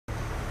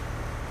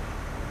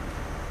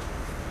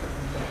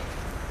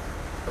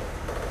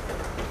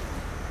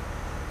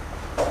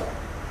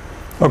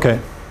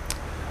Okay,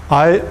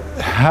 I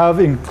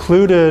have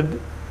included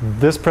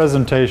this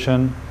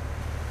presentation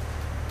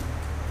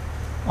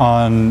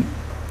in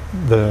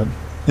the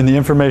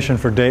information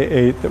for day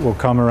 8 that will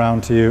come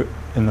around to you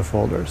in the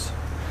folders.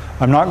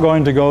 I'm not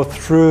going to go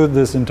through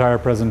this entire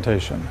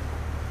presentation.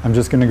 I'm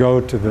just going to go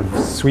to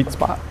the sweet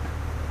spot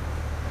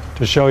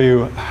to show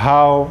you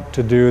how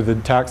to do the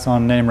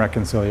taxon name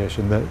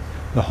reconciliation.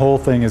 The whole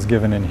thing is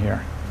given in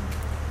here.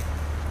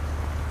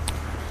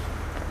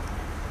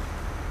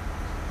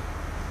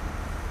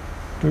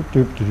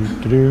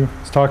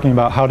 It's talking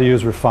about how to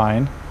use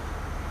refine.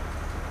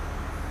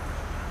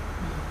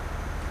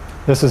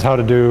 This is how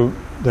to do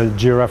the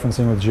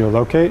georeferencing with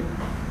geolocate.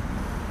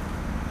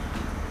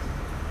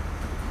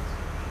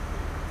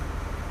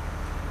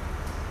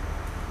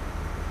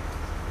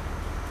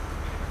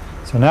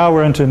 So now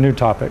we're into a new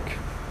topic.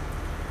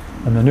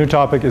 And the new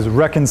topic is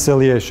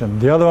reconciliation.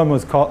 The other one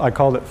was I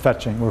called it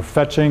fetching. We're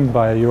fetching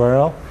by a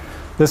URL.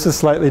 This is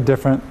slightly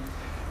different.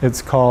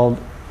 It's called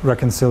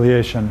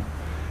reconciliation.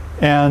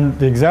 And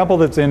the example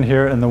that's in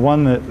here, and the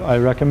one that I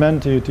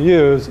recommend to you to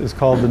use, is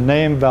called the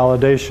name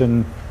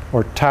validation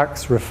or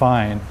tax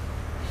refine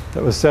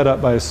that was set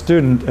up by a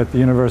student at the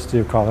University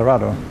of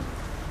Colorado.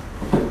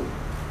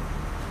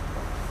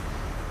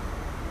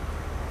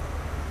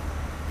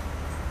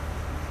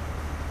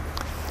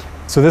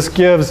 So this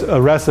gives a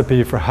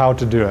recipe for how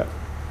to do it.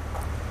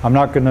 I'm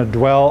not going to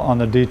dwell on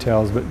the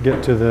details, but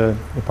get to the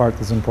part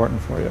that's important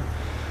for you.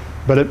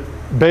 But it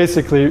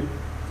basically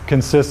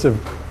consists of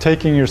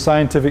taking your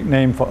scientific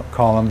name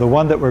column, the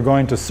one that we're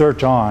going to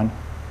search on,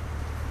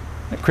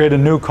 and create a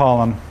new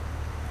column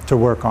to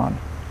work on.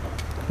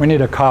 We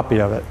need a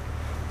copy of it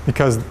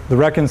because the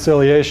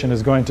reconciliation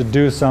is going to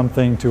do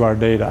something to our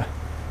data.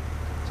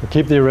 So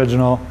keep the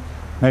original,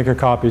 make a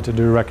copy to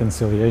do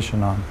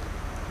reconciliation on.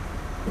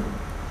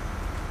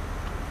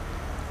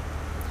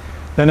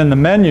 Then in the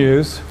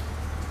menus,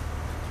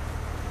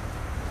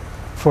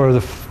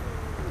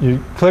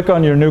 you click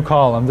on your new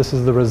column. This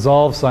is the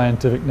Resolve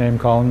Scientific Name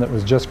column that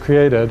was just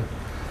created.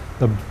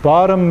 The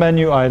bottom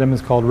menu item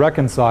is called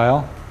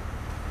Reconcile,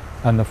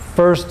 and the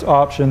first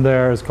option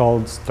there is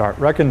called Start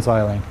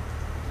Reconciling.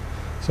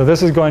 So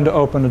this is going to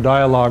open a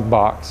dialog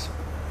box,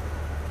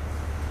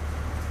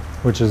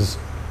 which is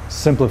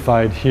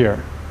simplified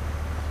here.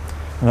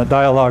 And that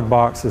dialog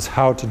box is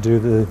how to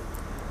do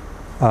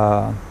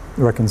the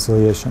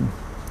reconciliation.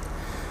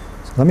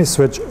 So let me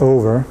switch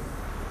over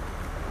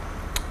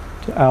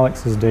to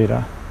Alex's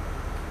data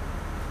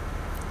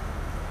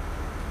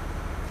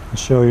and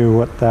show you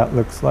what that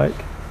looks like.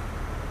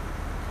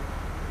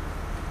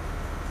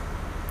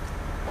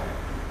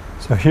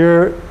 So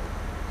here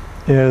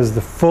is the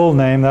full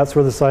name. That's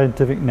where the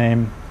scientific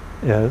name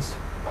is.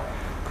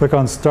 Click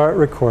on Start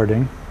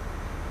Recording.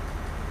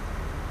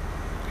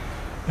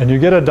 And you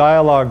get a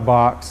dialog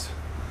box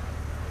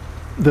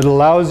that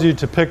allows you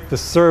to pick the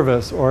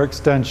service or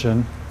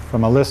extension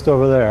from a list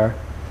over there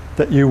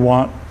that you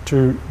want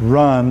to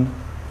run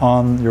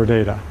on your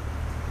data,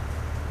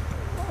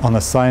 on the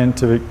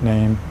scientific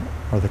name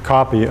or the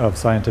copy of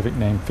scientific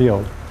name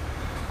field.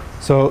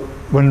 So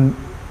when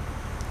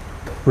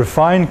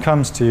refine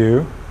comes to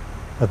you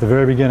at the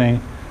very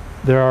beginning,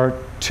 there are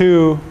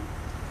 2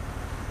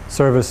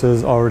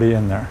 services already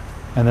in there,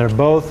 and they're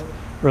both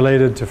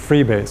related to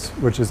Freebase,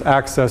 which is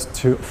access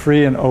to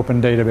free and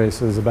open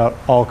databases about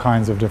all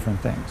kinds of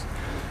different things.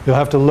 You'll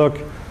have to look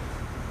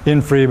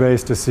in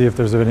Freebase to see if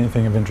there's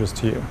anything of interest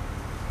to you.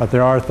 But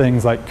there are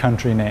things like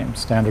country names,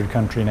 standard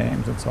country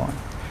names, and so on.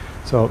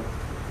 So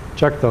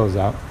check those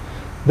out.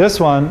 This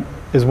one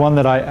is one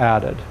that I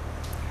added.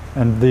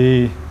 And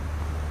the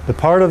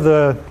part of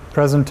the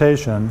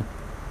presentation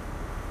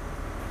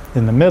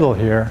in the middle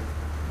here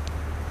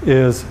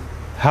is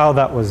how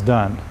that was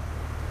done.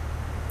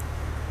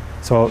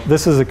 So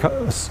this is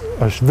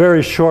a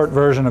very short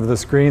version of the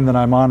screen that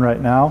I'm on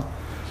right now,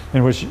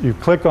 in which you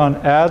click on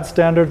Add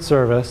Standard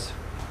Service,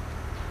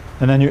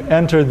 and then you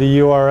enter the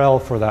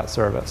URL for that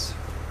service.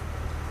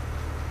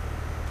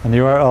 And the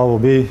URL will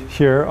be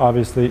here,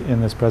 obviously, in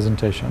this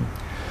presentation.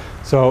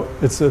 So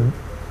it's a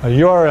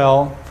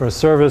URL for a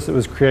service that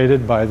was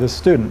created by this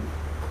student.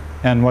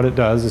 And what it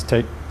does is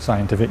take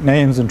scientific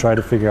names and try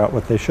to figure out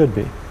what they should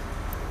be.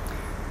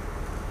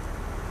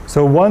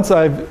 So once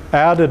I've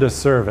added a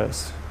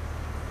service,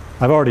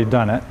 I've already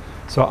done it.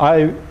 So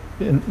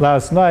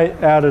last night,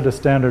 added a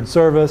standard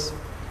service,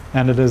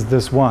 and it is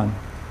this one,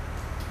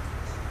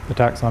 the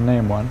taxon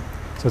name one.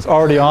 So it's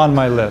already on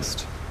my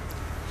list.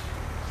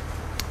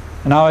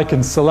 And now I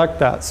can select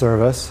that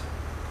service.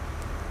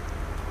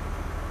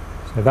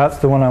 So that's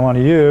the one I want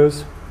to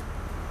use.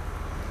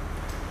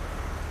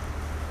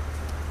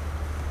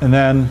 And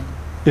then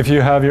if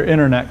you have your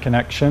internet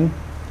connection,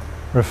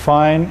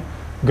 refine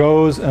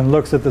goes and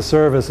looks at the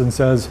service and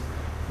says,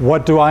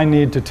 what do I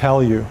need to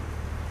tell you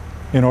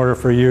in order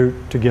for you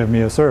to give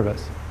me a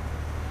service?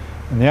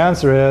 And the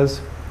answer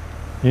is,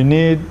 you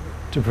need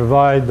to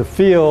provide the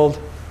field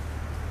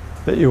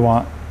that you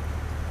want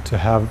to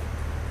have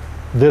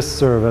this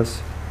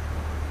service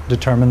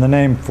determine the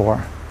name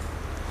for.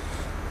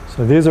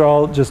 So these are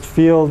all just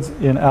fields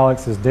in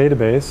Alex's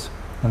database,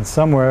 and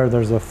somewhere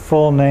there's a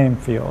full name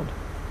field.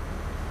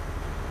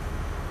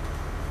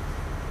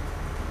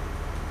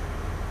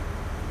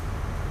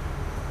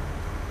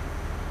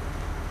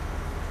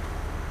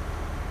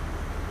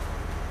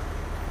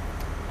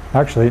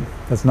 Actually,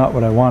 that's not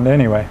what I want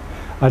anyway.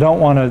 I don't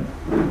want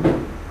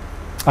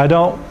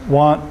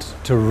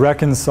to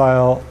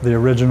reconcile the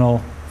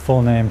original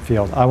full name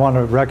field. I want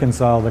to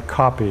reconcile the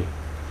copy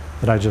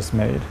that I just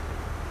made.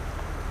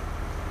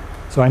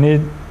 So I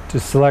need to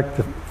select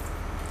the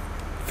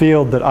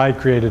field that I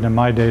created in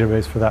my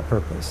database for that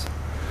purpose.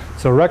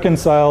 So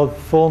reconciled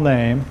full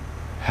name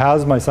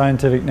has my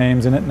scientific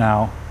names in it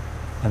now,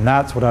 and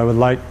that's what I would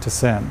like to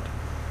send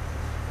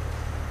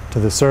to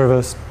the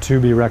service to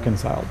be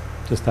reconciled.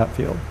 Just that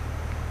field.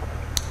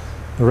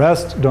 The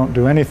rest, don't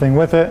do anything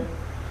with it.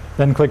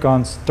 Then click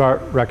on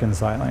Start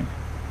Reconciling.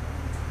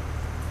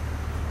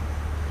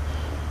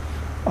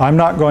 I'm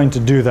not going to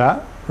do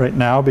that right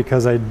now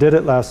because I did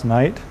it last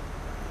night.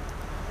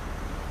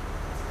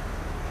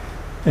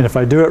 And if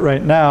I do it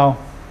right now,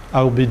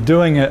 I will be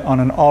doing it on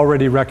an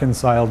already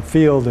reconciled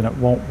field and it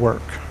won't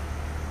work.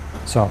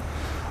 So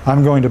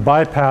I'm going to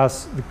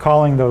bypass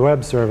calling the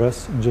web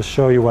service and just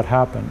show you what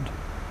happened.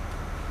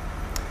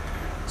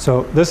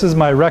 So this is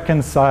my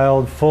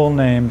reconciled full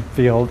name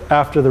field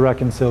after the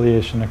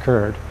reconciliation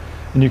occurred.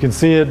 And you can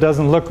see it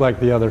doesn't look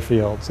like the other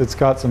fields. It's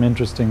got some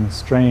interesting,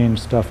 strange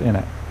stuff in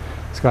it.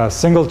 It's got a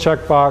single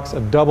checkbox, a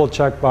double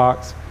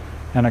checkbox,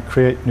 and a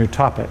create new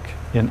topic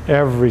in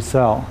every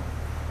cell.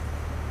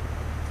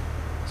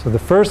 So the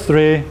first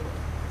three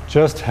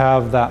just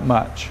have that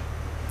much.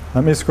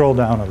 Let me scroll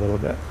down a little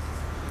bit.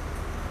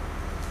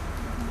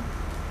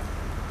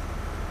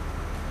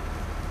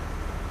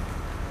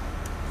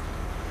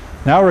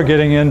 Now we're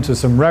getting into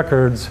some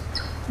records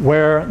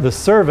where the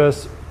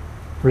service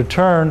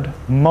returned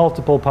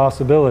multiple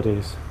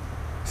possibilities.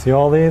 See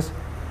all these?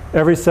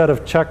 Every set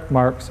of check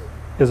marks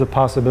is a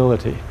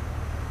possibility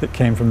that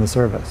came from the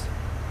service.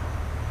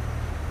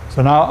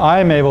 So now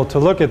I'm able to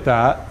look at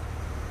that,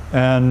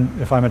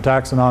 and if I'm a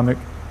taxonomic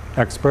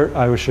expert,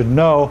 I should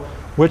know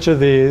which of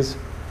these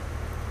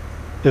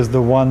is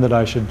the one that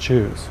I should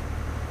choose.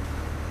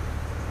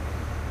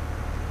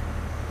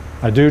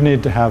 I do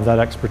need to have that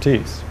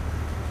expertise.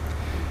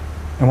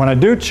 And when I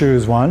do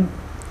choose one,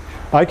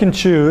 I can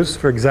choose,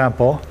 for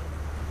example,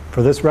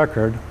 for this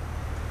record,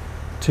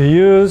 to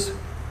use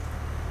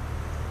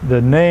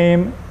the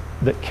name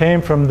that came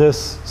from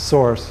this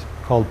source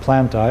called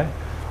Plantae,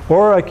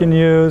 or I can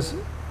use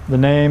the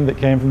name that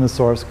came from the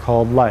source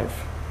called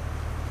Life.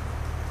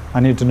 I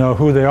need to know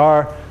who they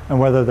are and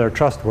whether they're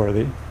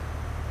trustworthy.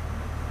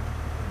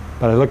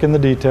 But I look in the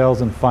details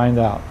and find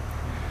out.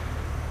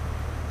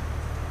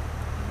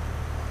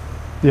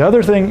 The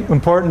other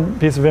important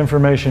piece of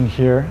information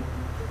here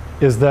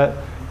is that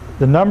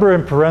the number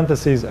in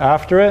parentheses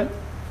after it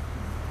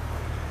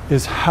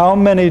is how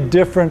many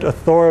different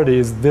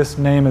authorities this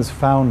name is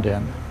found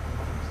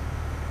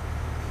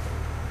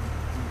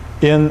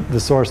in the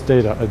source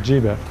data at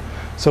GBIF.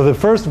 So the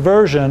first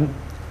version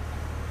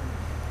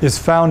is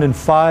found in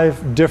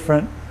 5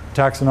 different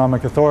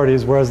taxonomic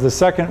authorities, whereas the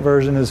second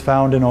version is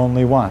found in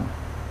only 1.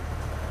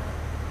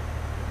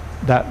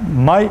 That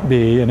might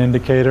be an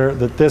indicator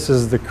that this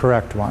is the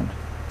correct one.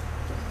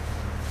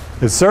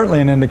 It's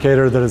certainly an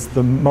indicator that it's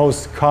the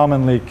most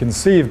commonly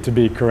conceived to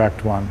be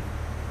correct one.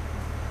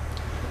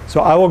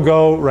 So I will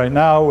go right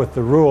now with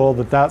the rule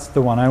that that's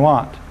the one I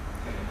want.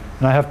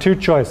 And I have 2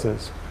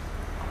 choices.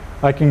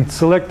 I can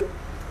select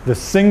the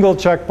single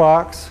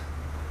checkbox,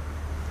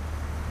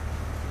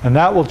 and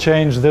that will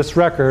change this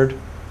record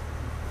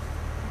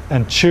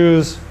and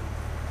choose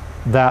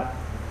that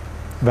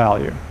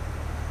value.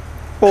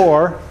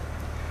 Or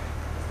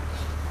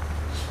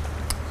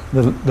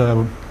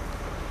the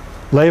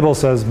label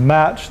says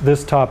match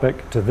this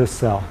topic to this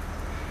cell.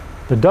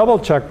 The double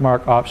check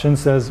mark option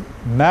says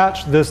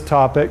match this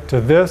topic to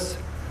this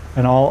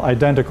and all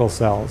identical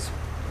cells.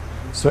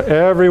 So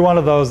every one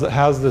of those that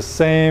has the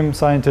same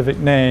scientific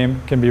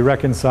name can be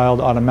reconciled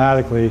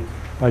automatically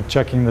by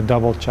checking the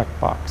double check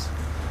box.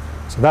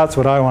 So that's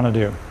what I want to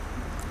do.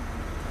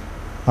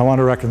 I want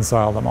to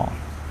reconcile them all.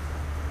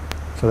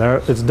 So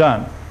there, it's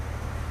done.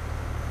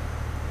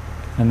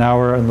 And now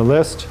we're in the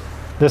list.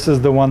 This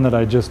is the one that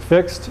I just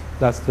fixed.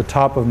 That's the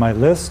top of my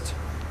list.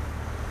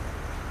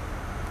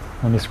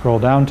 Let me scroll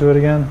down to it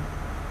again.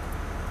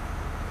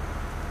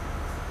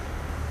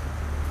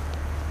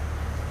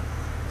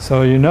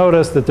 So you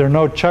notice that there are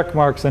no check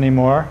marks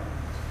anymore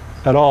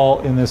at all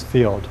in this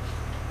field.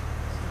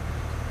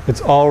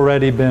 It's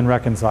already been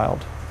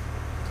reconciled.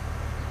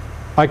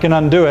 I can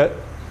undo it.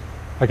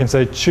 I can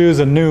say choose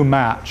a new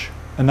match,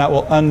 and that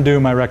will undo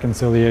my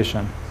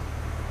reconciliation.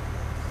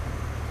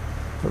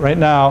 But right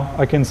now,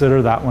 I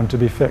consider that one to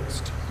be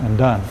fixed and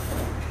done.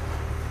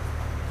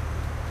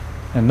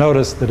 And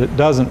notice that it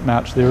doesn't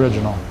match the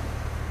original.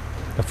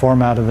 The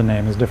format of the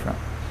name is different.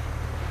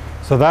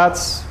 So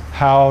that's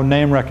how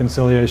name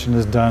reconciliation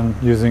is done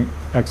using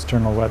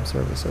external web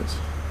services.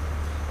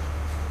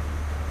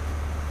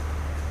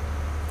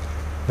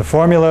 The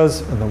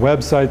formulas and the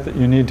website that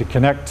you need to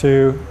connect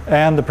to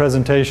and the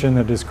presentation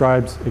that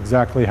describes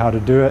exactly how to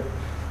do it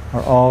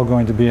are all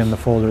going to be in the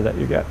folder that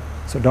you get.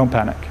 So don't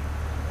panic.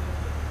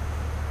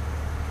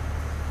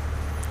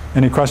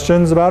 Any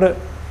questions about it?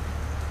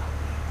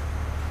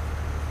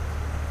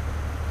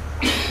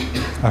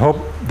 I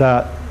hope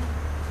that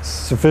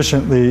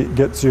sufficiently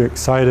gets you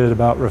excited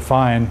about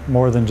Refine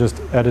more than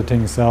just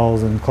editing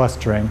cells and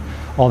clustering,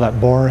 all that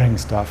boring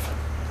stuff.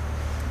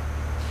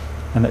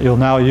 And that you'll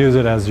now use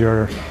it as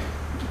your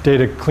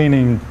data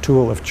cleaning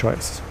tool of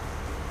choice.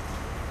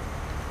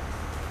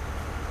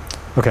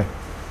 Okay,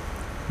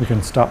 we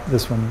can stop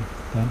this one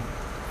then.